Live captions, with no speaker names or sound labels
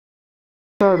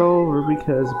Start over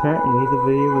because apparently the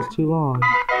video was too long.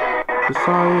 So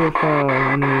sorry if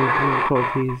any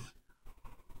difficulties.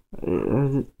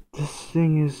 This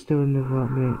thing is still in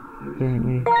development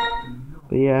apparently.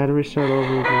 But yeah, I had to restart over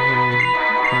because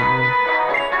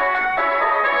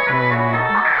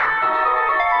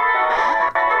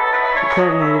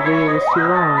apparently the video was too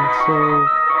long. So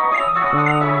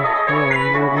yeah, I'm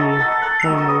gonna be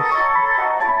playing this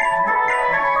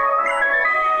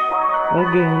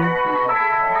again.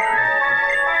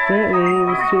 Apparently it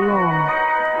was too long.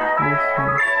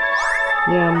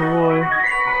 Yeah, I'm a boy.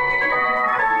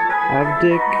 I have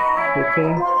dick,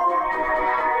 okay?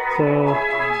 So,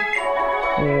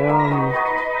 yeah,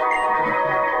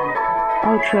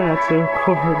 I'll try not to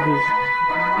record this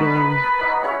game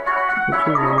for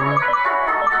too long.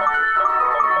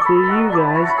 So you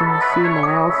guys can see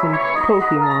my awesome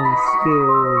Pokemon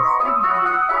skills.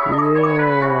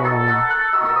 Yeah.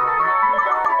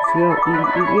 So you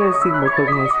guys think my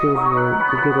Pokemon skills are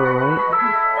good, alright?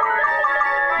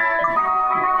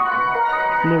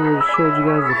 Never showed you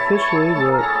guys officially,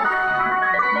 but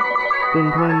been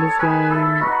playing this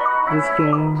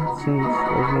game since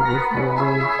I was maybe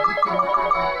 4.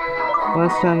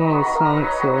 Last time I was Sonic,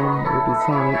 so it'll be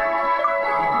Sonic.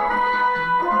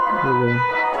 Here we go.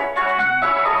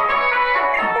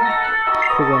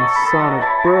 Cause I'm Sonic,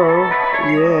 bro.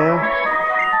 Yeah.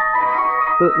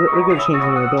 But they're gonna change it,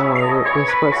 don't worry. We're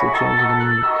supposed to change it in a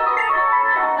minute.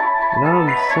 Now I'm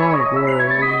Sonic, bro.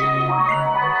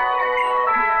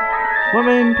 What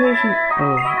made me impatient?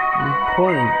 Oh,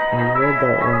 important. I read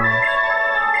that wrong.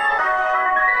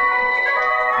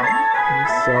 I'm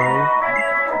sorry.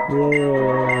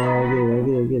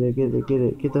 Yeah, I get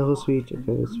it. Get the whole speech.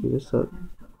 Okay, let's speed this up.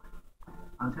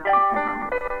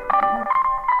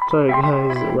 Sorry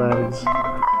guys, it lags.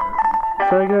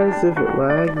 Sorry guys if it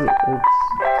lags.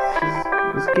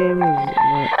 This game is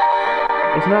not.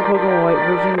 It's not Pokemon White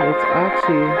version. It's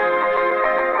actually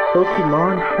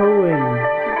Pokemon hoenn.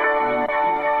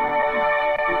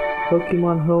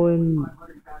 Pokemon hoenn.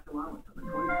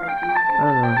 I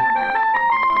don't know.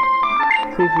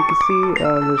 See if you can see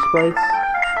the sprites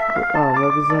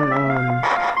represent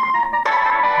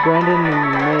Brandon and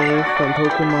May from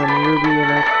Pokemon Ruby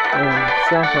and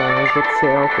Sapphire. I was about to say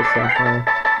Alpha Sapphire.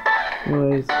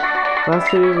 Anyways, last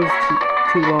video was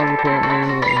too long apparently,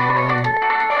 and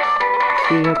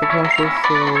speeding up the process.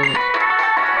 So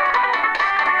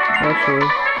actually,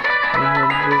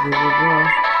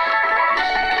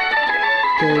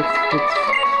 okay, let's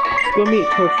go meet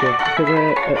Torchic because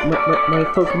my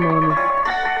Pokemon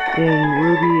in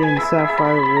Ruby and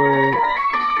Sapphire were,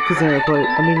 because I played.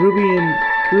 I mean Ruby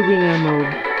and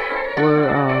Emerald were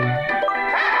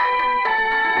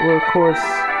of course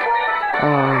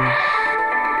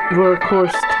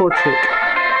Torchic.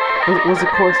 Was of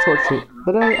course Torchic.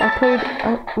 But when I played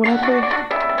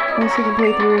my second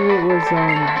playthrough, it was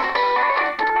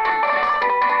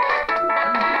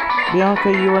Bianca.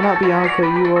 You are not Bianca.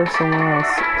 You are someone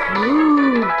else.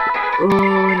 Oh,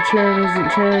 and Sharon isn't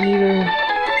Sharon either.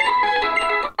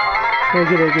 I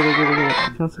get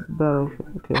it. Concept of battle.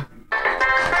 Okay.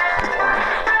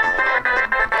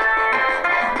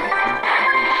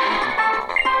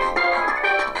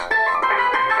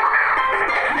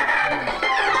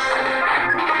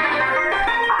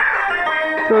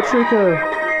 So Trico,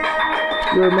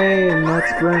 you're May and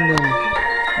that's Brandon.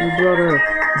 Your brother. I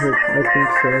think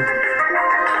so.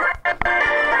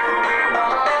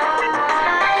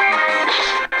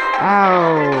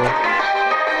 Ow!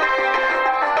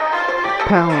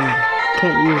 Pound.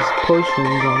 Can't use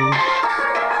potions on him.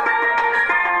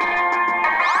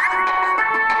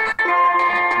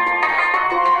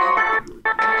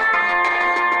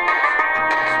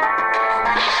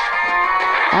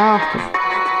 Ow!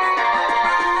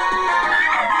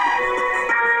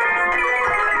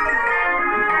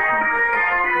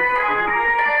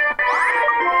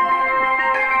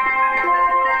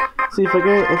 See, if I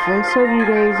started you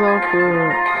guys off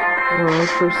where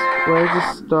I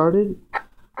just started.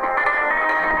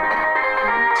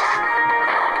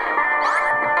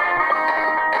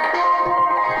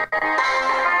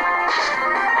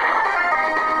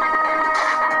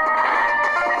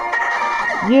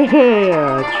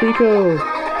 Yeah, Trico.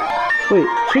 Wait,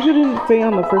 Trico didn't faint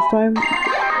on the first time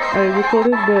I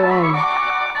recorded, but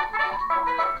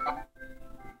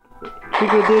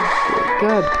Trico did.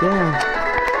 God damn.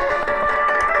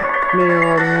 Made a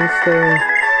lot of noise there.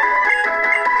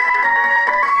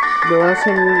 The last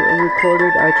time we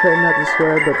recorded, I tried not to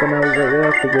swear, but then I was like,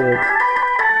 yeah, forget it.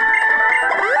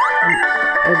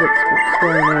 I was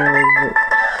swearing anyways, but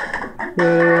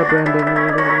yeah, Brandon.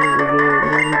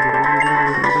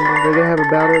 They're gonna have a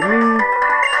battle with me.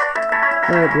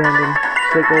 Alright, Brandon.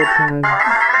 It's like old times.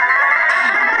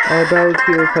 I battled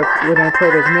you when I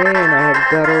played as May, and I had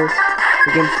battles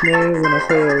against May when I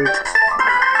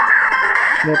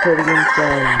played against,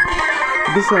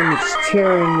 this one is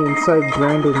tearing inside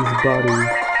Brandon's body.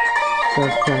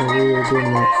 Sounds kinda weird,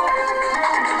 didn't it?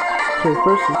 Okay,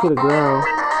 first let's get a growl.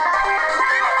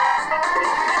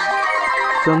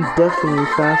 So I'm definitely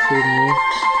faster than you.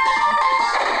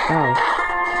 Ow.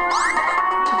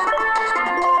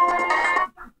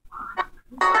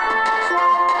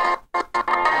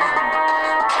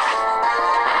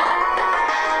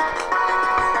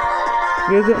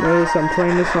 You guys don't notice I'm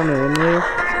playing this on the emulator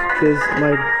because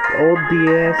my old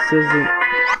DS isn't.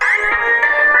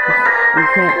 I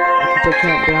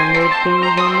can't download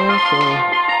things on there, so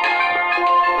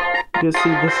you'll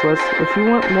see this if you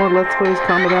want more Let's Plays,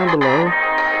 comment down below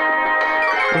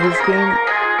of this game.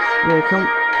 Yeah,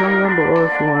 comment down below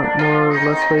if you want more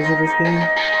Let's Plays of this game.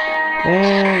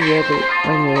 And yeah, I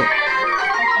knew it.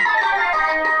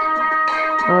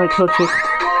 Alright, Coach, let's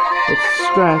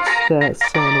scratch that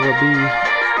son of a bee.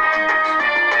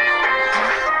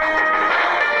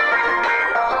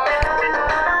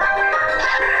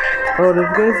 Oh, if you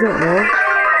guys don't know,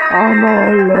 I'm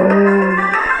alone.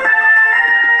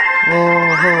 Oh,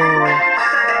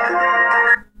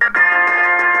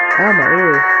 ow, my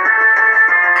ear.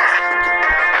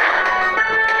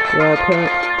 Yeah,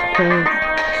 parents,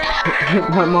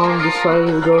 my mom decided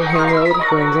to go hang out with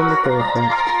friends on the third.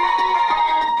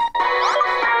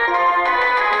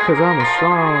 Cause I'm a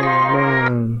strong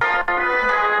man.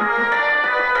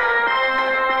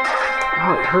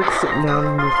 Oh, it hurts sitting down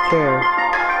in this chair.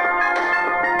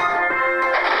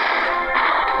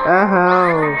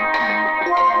 Ow!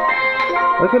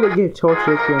 I could have gave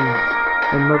Torchic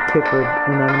and Mudkipper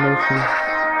in animation.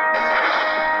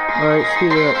 Alright,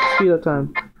 speed up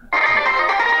time.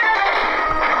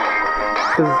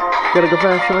 Cause gotta go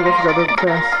fast, gotta go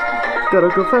fast. Gotta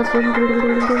go faster, faster.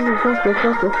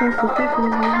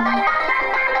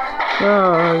 Oh,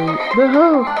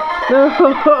 no!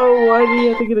 Why do you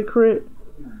have to get a crit?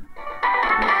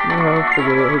 No,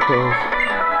 forget it, who cares?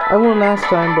 I won last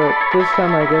time, but this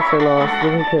time I guess I lost,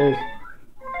 but who cares?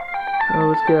 Oh,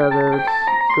 let's get out of there. Let's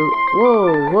go.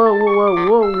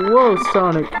 Whoa,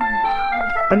 Sonic.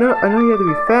 I know you have to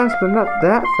be fast, but not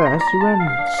that fast. You ran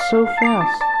so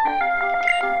fast.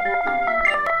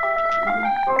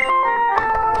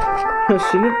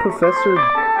 Shouldn't Professor...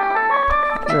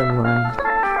 Never mind.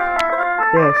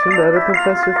 Yeah, shouldn't the other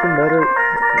professor from the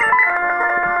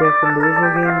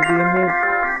original game be in here?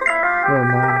 Never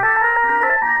mind.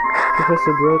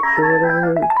 Professor Brooks or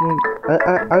whatever.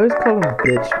 I always call him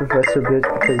Bitch, Professor Bitch,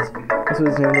 because that's what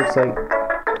his name looks like.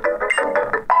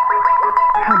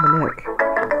 Ow, my neck.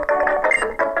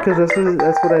 Because that's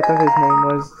what I thought his name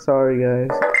was. Sorry,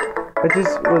 guys. I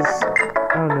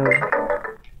don't know.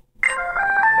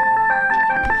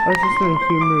 I was just in a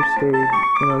humor stage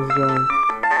when I was young.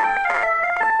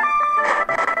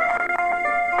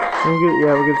 We're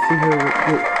gonna see her.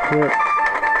 Yep.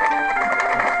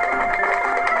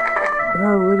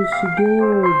 Oh, where did she go,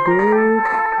 dude?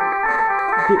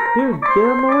 Dude, get out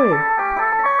of my way.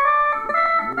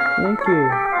 Thank you.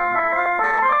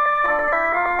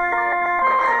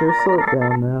 Here, slow it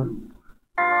down now.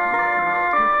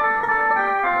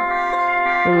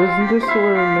 Oh, isn't this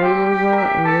where May was at?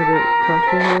 And we had to talk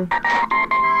to her?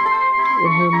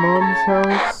 In her mom's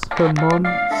house? Her mom's?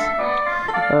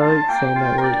 I like saying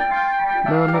that word.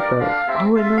 No, not that. Oh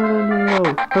wait, no.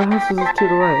 Her house is to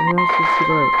the right.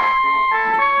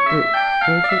 Wait,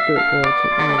 let me check the box.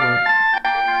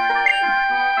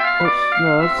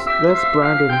 No, that's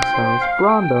Brandon's house.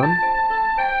 Brandon?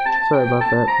 Sorry about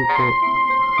that,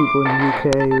 people in the UK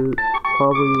who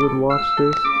probably would watch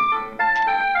this.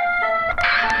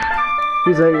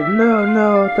 He's like,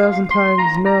 no, 1,000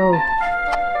 times no.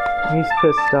 He's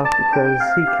pissed off because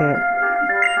he can't,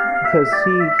 because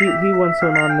he wants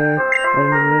one on there, and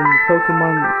then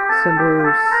Pokemon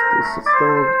Center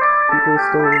people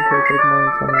stole Pokemon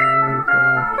Center.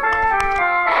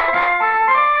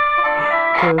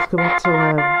 Okay, let's go back to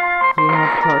lab. We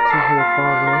have to talk to her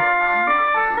father.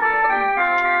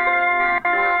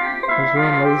 He's a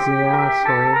real lazy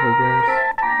asshole, I guess.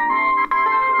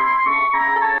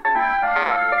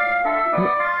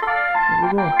 Here we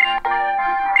go.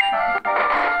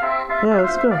 Yeah,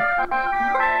 let's go.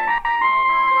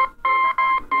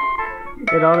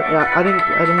 I didn't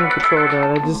have control of that.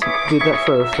 I just did that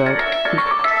for a fact.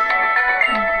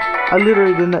 I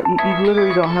literally did not. You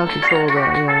literally don't have control of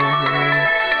that. Yeah.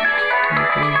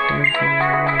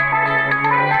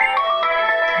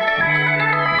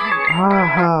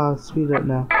 Haha, speed up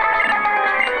now.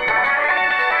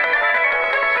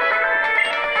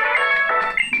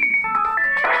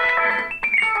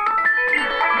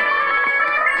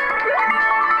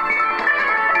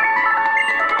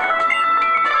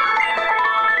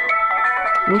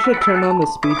 wish I turned on the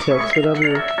speed text,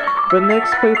 but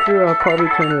next playthrough I'll probably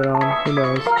turn it on. Who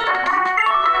knows?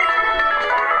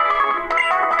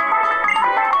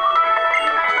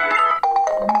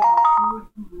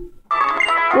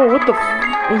 Whoa, what the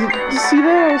was it? Did you see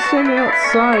that? I was standing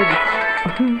outside.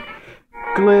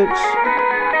 Glitch.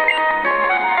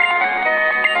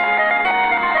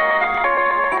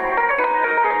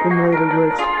 Emulator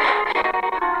glitch.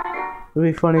 It'd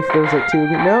be funny if there was like 2 of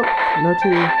me. Nope, no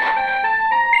 2.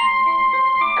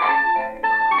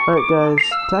 Alright guys,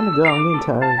 time to go. I'm getting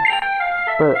tired.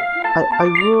 But I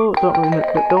will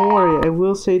don't worry, I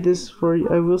will say this for you.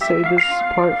 I will say this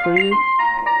part for you.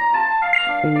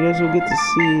 And you guys will get to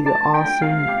see the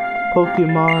awesome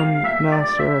Pokemon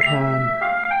Master at hand.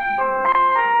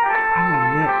 I'm a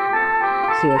Nick.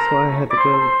 See, that's why I had to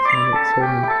go because my Nick's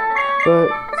hurting. But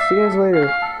see you guys later.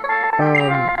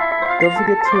 Don't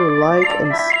forget to like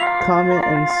and comment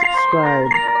and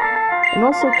subscribe. And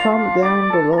also comment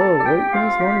down below what you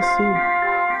guys want to see.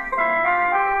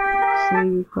 See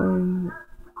me playing.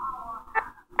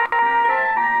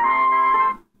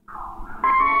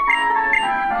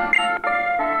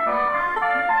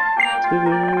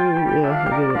 Yeah, I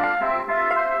get it.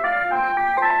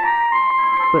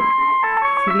 But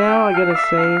for now, I gotta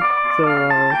save. So,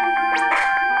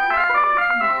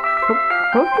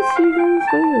 hope to see you guys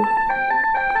later.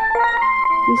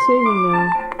 Be saving now.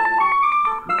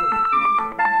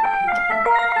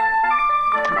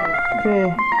 Okay.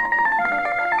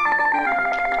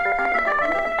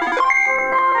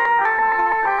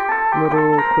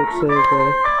 Little quick save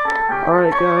there.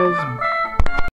 Alright, guys.